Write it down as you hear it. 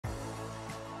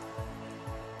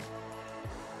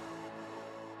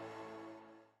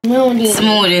smoothie.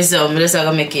 Smoothie, so I'm just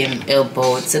gonna make him help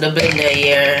out. So the blender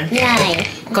here. Yeah.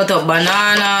 Cut up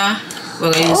banana.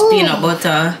 We're gonna use peanut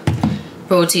butter,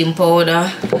 protein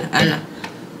powder, and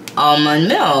almond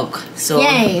milk. So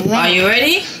are you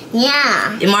ready?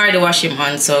 Yeah. I'm already wash him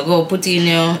hands, so go put in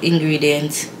your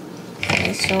ingredients.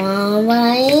 This one,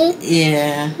 right?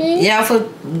 Yeah. You have to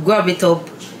grab it up.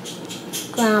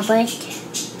 Grab it.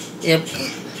 Yep.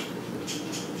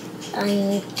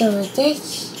 And do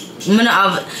this. I'm gonna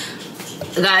have,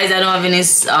 guys, I don't have any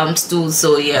stool,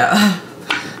 so yeah.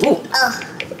 Ooh.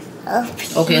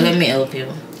 Okay, let me help you.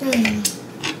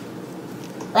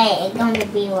 Wait, it's gonna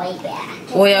be right back.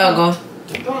 Where you go?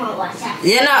 You're gonna wash that.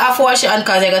 You know, I have to wash it on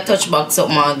because I got touch back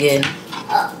something again.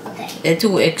 Oh, okay. They're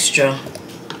too extra.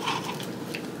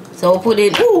 So put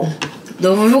it. Ooh,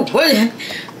 the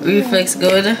reflex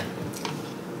good.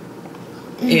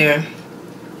 Here.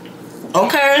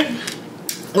 Okay.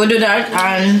 We'll do that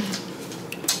and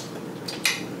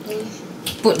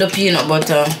put the peanut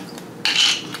butter.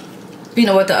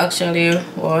 Peanut butter actually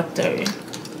water.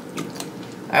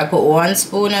 I put 1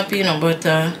 spoon of peanut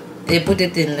butter. They put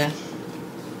it in there.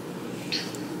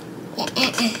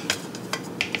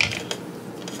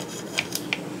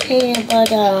 Peanut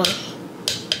butter.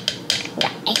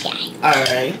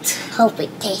 Alright. Hope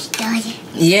it tastes good.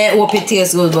 Yeah, hope it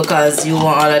tastes good because you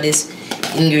want all of these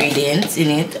ingredients in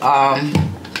it.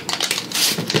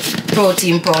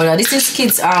 Protein powder. This is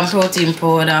kids protein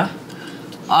powder.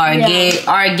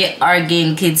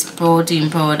 Argain kids protein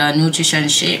powder nutrition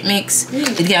shake mix.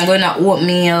 It can go in a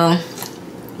oatmeal.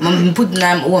 I'm putting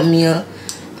them oatmeal.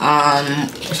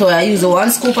 So I use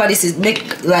 1 scoop of this. Is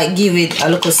give it a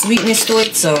little sweetness to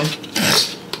it. So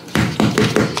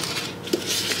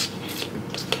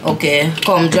okay,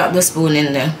 come drop the spoon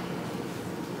in there.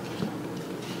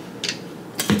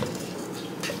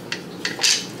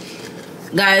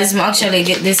 Guys, I'm actually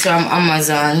get this from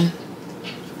Amazon.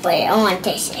 But I want to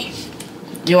taste it.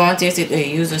 You want to taste it?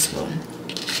 Hey, use a spoon.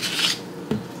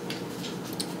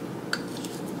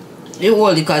 You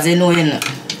hold it because you know it.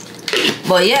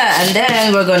 But yeah, and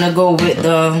then we're gonna go with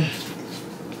the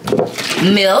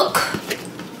milk.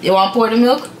 You want to pour the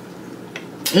milk?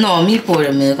 No, me pour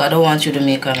the milk. I don't want you to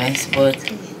make a mess, but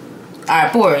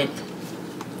alright, pour it.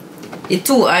 It's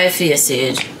too high for your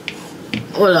Sage.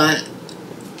 Hold on.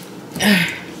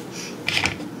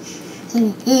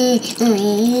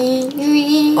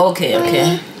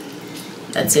 Okay.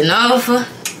 That's enough.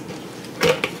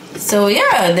 So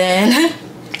yeah, then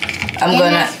I'm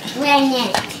gonna.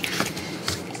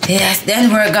 Yes,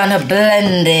 then we're gonna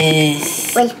blend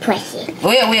this. Wait, press it.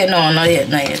 Wait, no, not yet.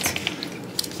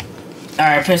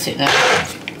 Alright, press it now.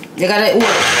 You gotta.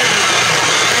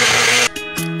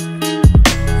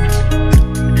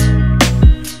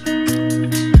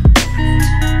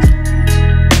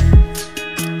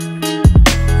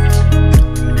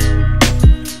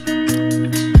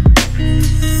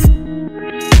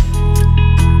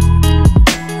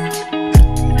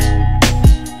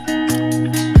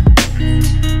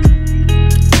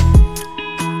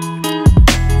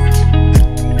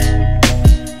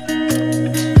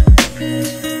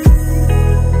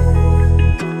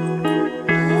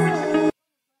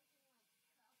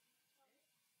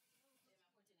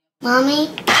 Mommy?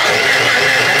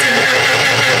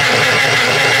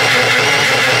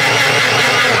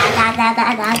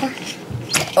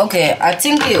 Okay, I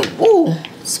think it. Ooh,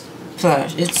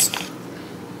 splash. It's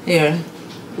here.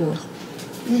 Ooh.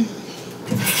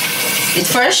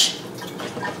 It's fresh?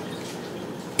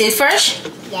 It's fresh?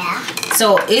 Yeah.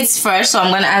 So it's fresh, so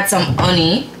I'm gonna add some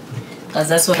honey because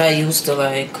that's what I used to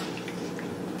like.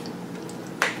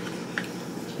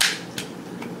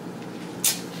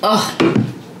 Oh,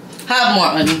 have more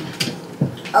honey.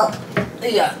 Oh.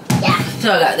 Yeah. Yeah.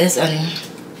 So I got this honey.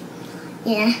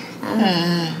 Yeah.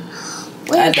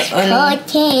 Add the honey.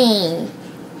 Protein.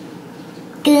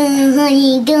 Good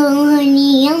honey,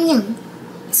 yum yum.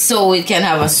 So it can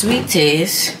have a sweet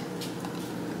taste.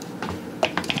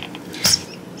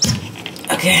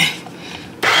 Okay.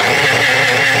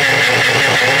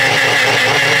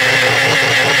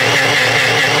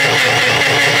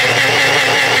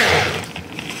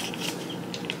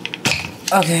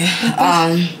 Okay.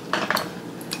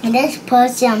 I just put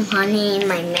some honey in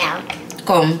my mouth.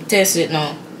 Come, taste it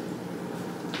now.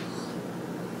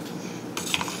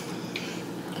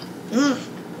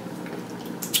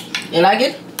 You like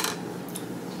it?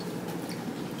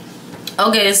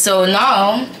 Okay, so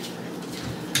now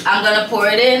I'm gonna pour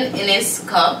it in this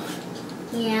cup.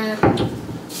 Yeah.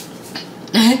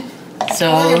 So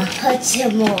I'm gonna put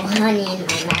some more honey in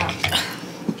my mouth.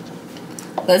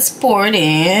 let's pour it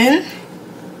in.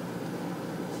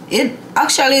 It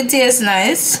actually tastes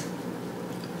nice.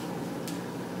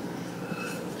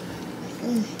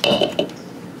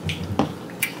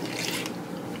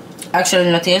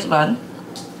 Actually, not taste bad.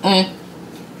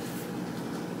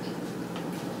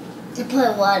 To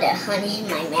put water, honey, in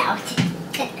my mouth.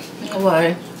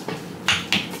 Why?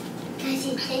 Because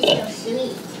it tastes so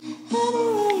sweet.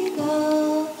 Anywhere you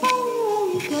go,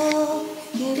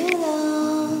 you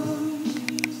belong.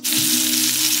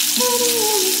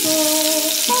 Anywhere you go,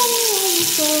 anywhere you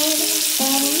go.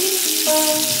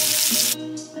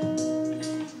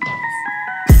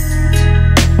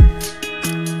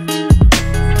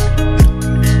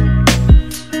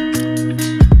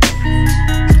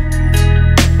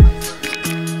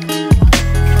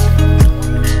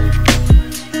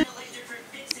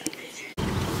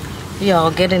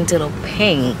 Y'all get into the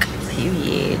pink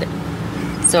period.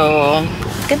 So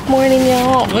good morning,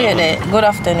 y'all. Good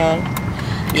afternoon.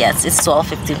 Yes, it's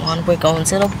 12:51. We're going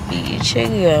to the beach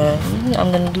again.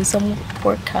 I'm gonna do some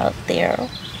workout there.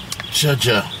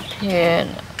 Cha-cha. And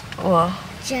well,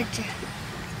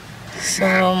 so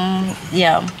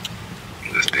yeah,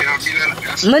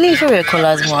 I need to wear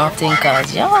colors more often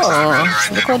because y'all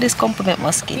look how this compliment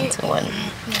my skin to one.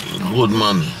 Good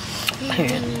man.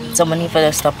 So I need for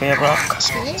the stop here rock.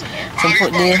 So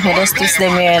put the just twist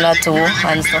them here in a two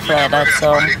and stuff like that.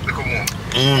 So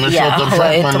yeah,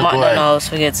 we're to McDonald's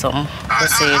to get some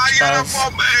sausage because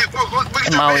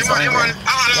I'm always hungry.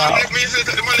 Wow.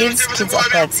 Kids are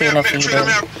quite saying a feeding.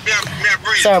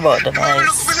 Sorry about the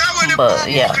noise, but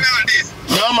yeah.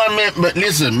 No man, but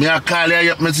listen, me I call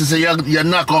you, me say you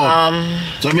knock out.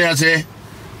 So me I say,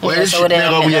 well, this shit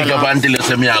never wake up until you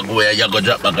say me I go where you go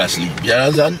drop back asleep. You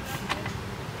understand?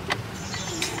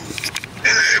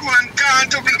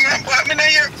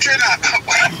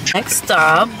 Next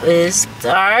stop is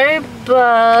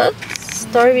Starbucks.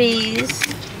 Stories.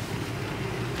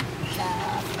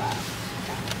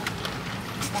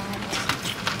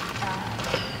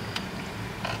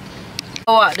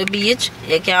 Walk the beach.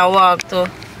 You can walk to.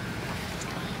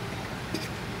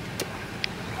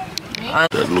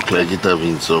 That look like it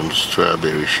having some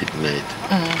strawberry shit in it.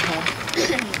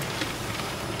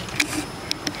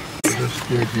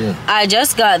 I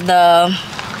just got the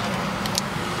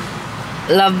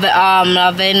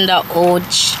lavender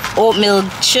oatmeal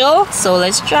chill, so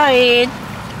let's try it.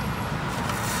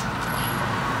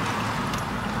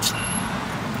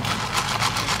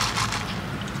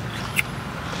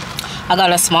 I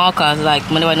got a small cause like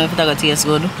I don't know if it's gonna taste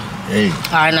good Hey.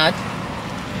 or not.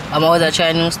 I'm always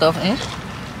trying new stuff, eh?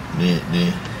 The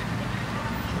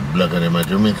black of them at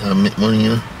Jamaica make money, you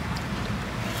know?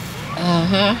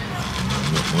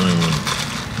 Make money.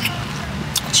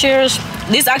 Cheers.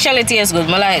 This actually tastes good.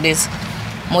 I like this.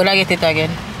 I'm gonna get it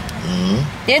again.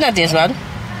 Yeah, not taste bad.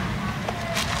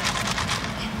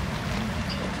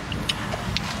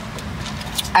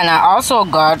 And I also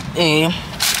got a,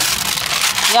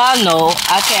 y'all know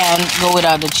I can't go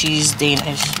without the cheese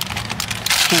Danish.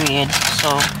 Period.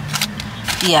 So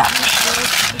yeah,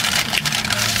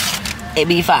 it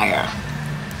be fire.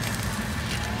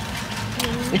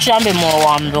 It should be more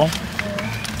warm though.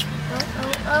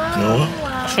 No?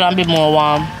 Should be more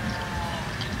warm.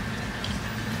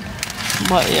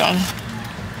 But yeah,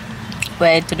 we're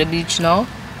headed to the beach now.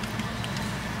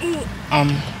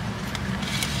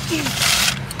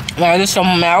 Now this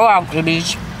some I walk to the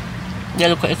beach. They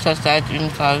look at exercise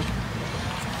because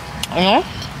you know.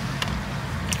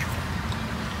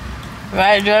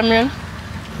 Right, Jeremy?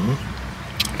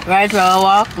 Right where I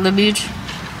walk the beach.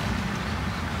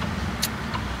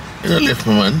 You know left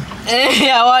me, man.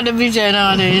 Yeah, I want the beach right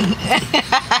now, dude.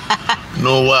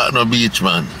 No walk, no beach,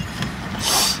 man.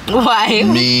 Why?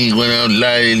 Me when I'm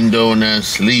lying down and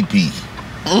sleepy.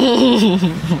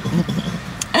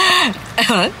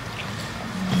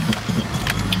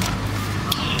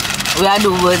 We are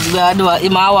do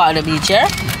in my water beach, yeah?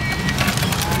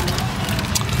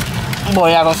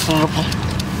 Boy, I got sleep.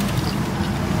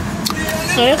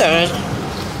 So you guys,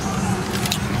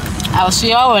 I'll see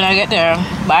y'all when I get there.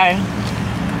 Bye.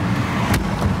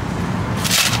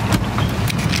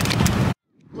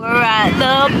 We're at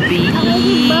the beach.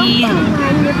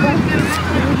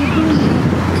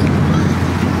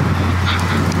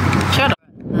 Shut up.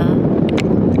 The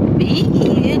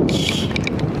beach.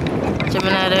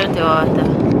 Jumping out of the water.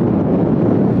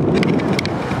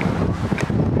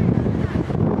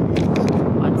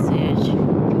 What's it?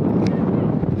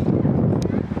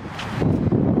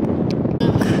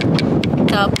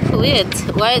 Top with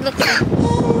why look.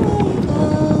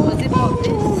 Was it about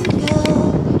this?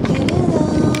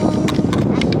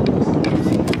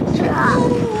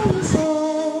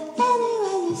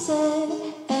 Anywhere you said,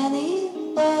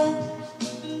 anywhere.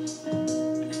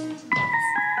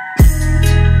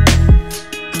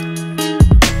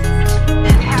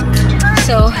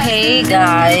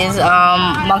 guys.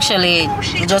 Actually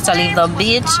just to leave the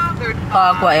beach,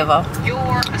 park, whatever.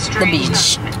 The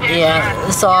beach. Yeah.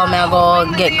 So I'm gonna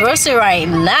go get grocery right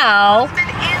now.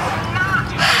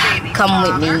 Come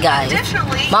with me, guys.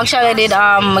 Actually did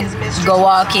go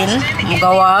walking.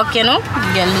 Go walk, you know,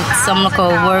 get some local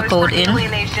workout in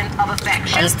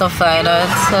and stuff like that.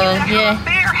 So yeah.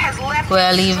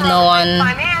 We'll leave no one.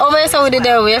 Over here, so we did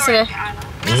there yesterday.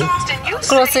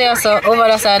 Close here, so over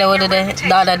the side we did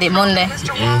the other day, Monday.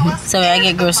 So I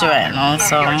get grocery right now.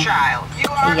 So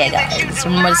yeah, guys,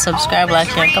 remember to subscribe,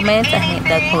 like, and comment, and hit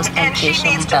that post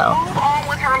notification bell.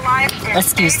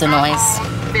 Excuse the noise.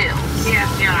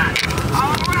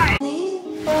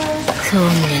 So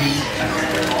many.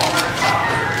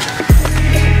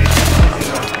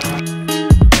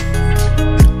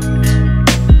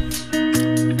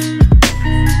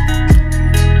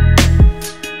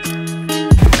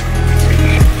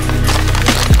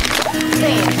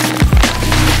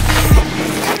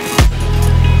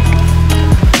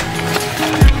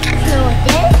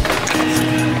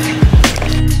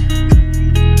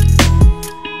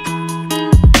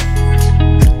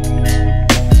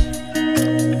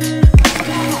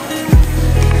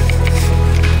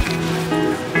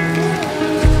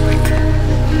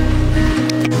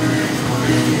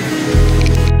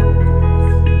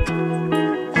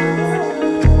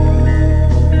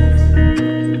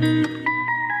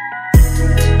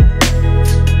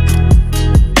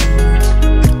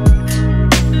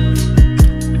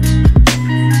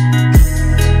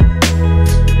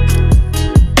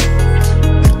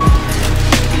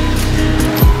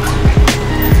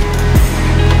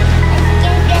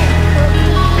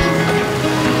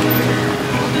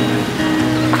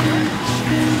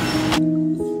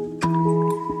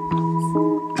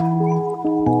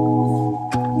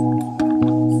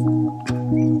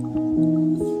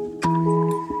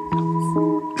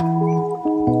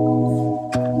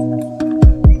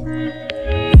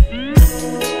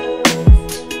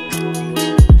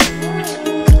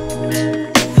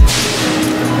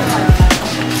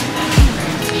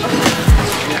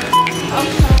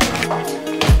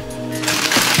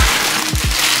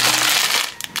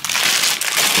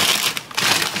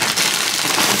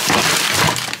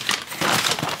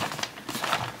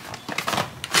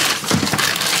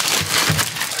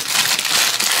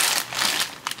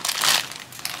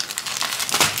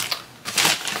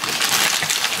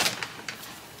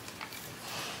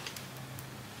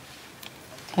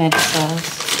 Red sauce,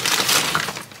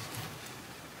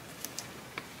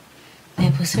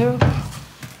 maple syrup,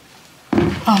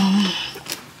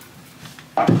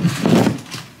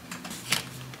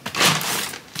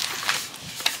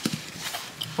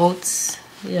 oats.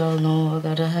 Y'all know I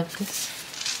gotta have this.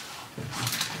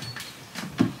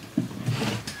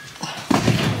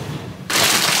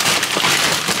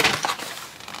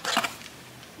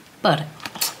 Butter,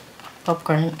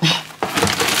 popcorn.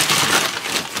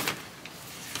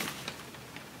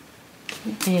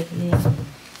 Yeah.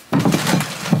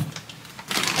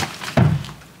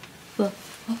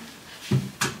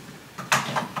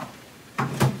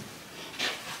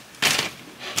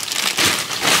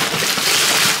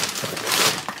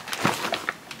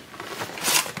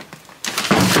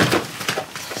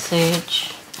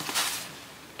 Sage,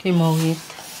 cream of wheat.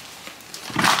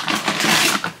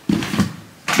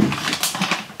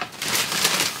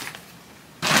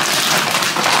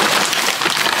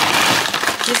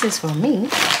 This is for me.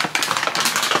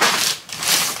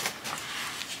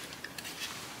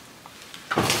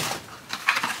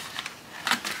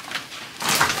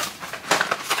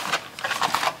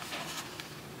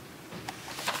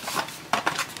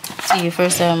 Tea,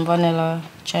 first vanilla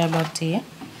chai bag tea.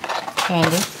 Try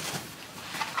it.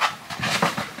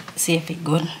 See if it's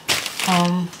good.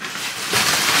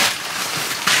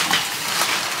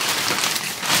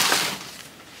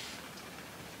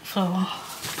 So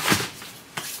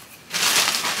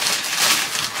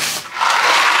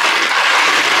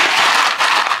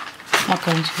mac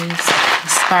and cheese,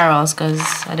 spirals, because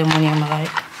I don't want them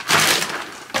like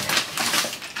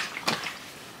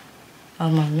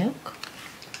almond milk.